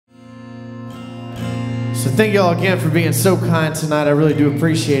So thank y'all again for being so kind tonight. I really do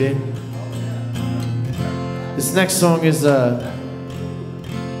appreciate it. This next song is a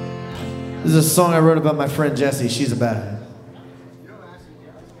song I wrote about my friend Jessie. She's a bad.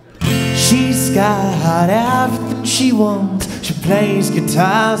 She's got everything she wants. She plays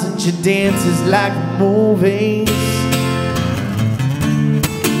guitars and she dances like movies.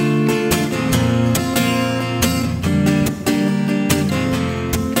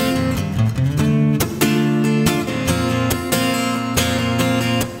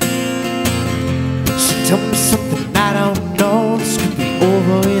 Tell me something I don't know. This could be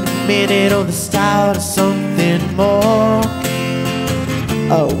over in a minute, or the start of something more.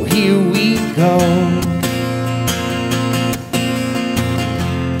 Oh, here we go.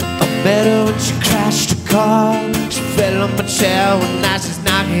 I met her when she crashed her car. She fell on my chair, and now she's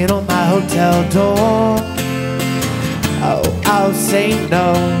knocking on my hotel door. Oh, I'll say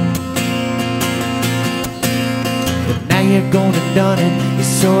no. Now you're gone and done it. You're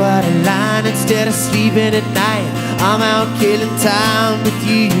so out of line. Instead of sleeping at night, I'm out killing time with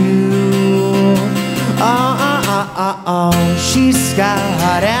you. She's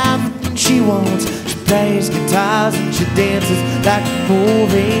got everything she wants. She plays guitars and she dances like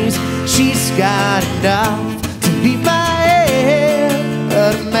movies. She's got enough to leave my head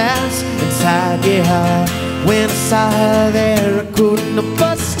a mess inside, yeah. When I saw her there, I couldn't have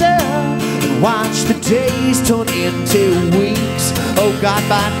bust her. Watch the days turn into weeks. Oh God,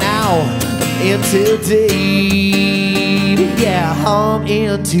 by now I'm in too deep. Yeah, I'm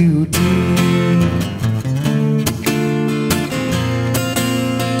in too deep.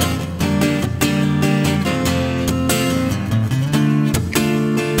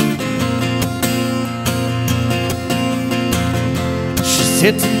 She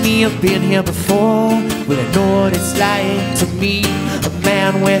said to me, I've been here before. Well, I know what it's like to meet a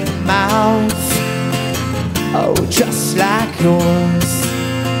man with a mouth, oh, just like yours.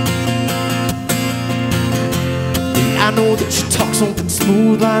 And I know that you talk something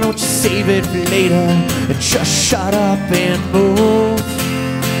smooth. Why don't you save it for later and just shut up and move?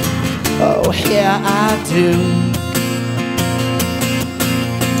 Oh, yeah, I do.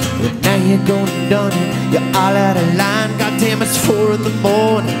 But now you're gone and done it. You're all out of line. Goddamn, it's 4 in the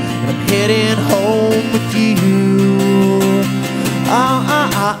morning and I'm heading home with you.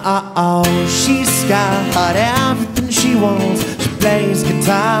 She's got everything she wants. She plays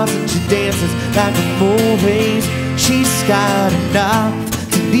guitars and she dances like the movies. She's got enough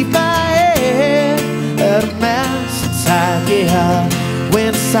to leave my head a mess inside, yeah.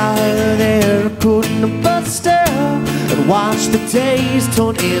 When I saw her there, I couldn't have bust her and watch the days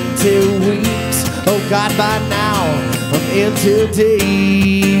turn into weeks. Oh God, by now I'm in too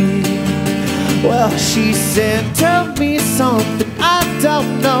deep. Well, she said, tell me something I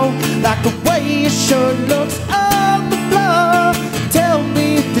don't know, like the way your shirt looks on the floor. Tell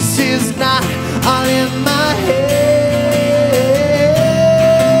me this is not all in my head.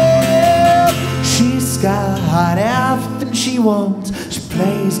 She's got everything she wants. She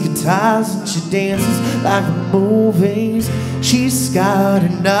plays guitars and she dances like the movies. She's got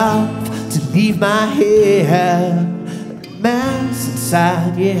enough to leave my head a mess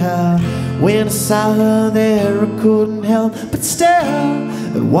inside, yeah. When I saw her there, I couldn't help but stare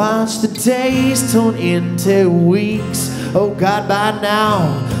and watch the days turn into weeks. Oh God, by now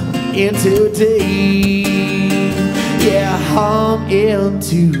I'm in too deep. Yeah, I'm in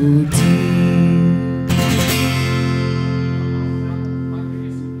too deep.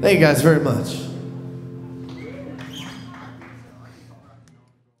 Thank you guys very much.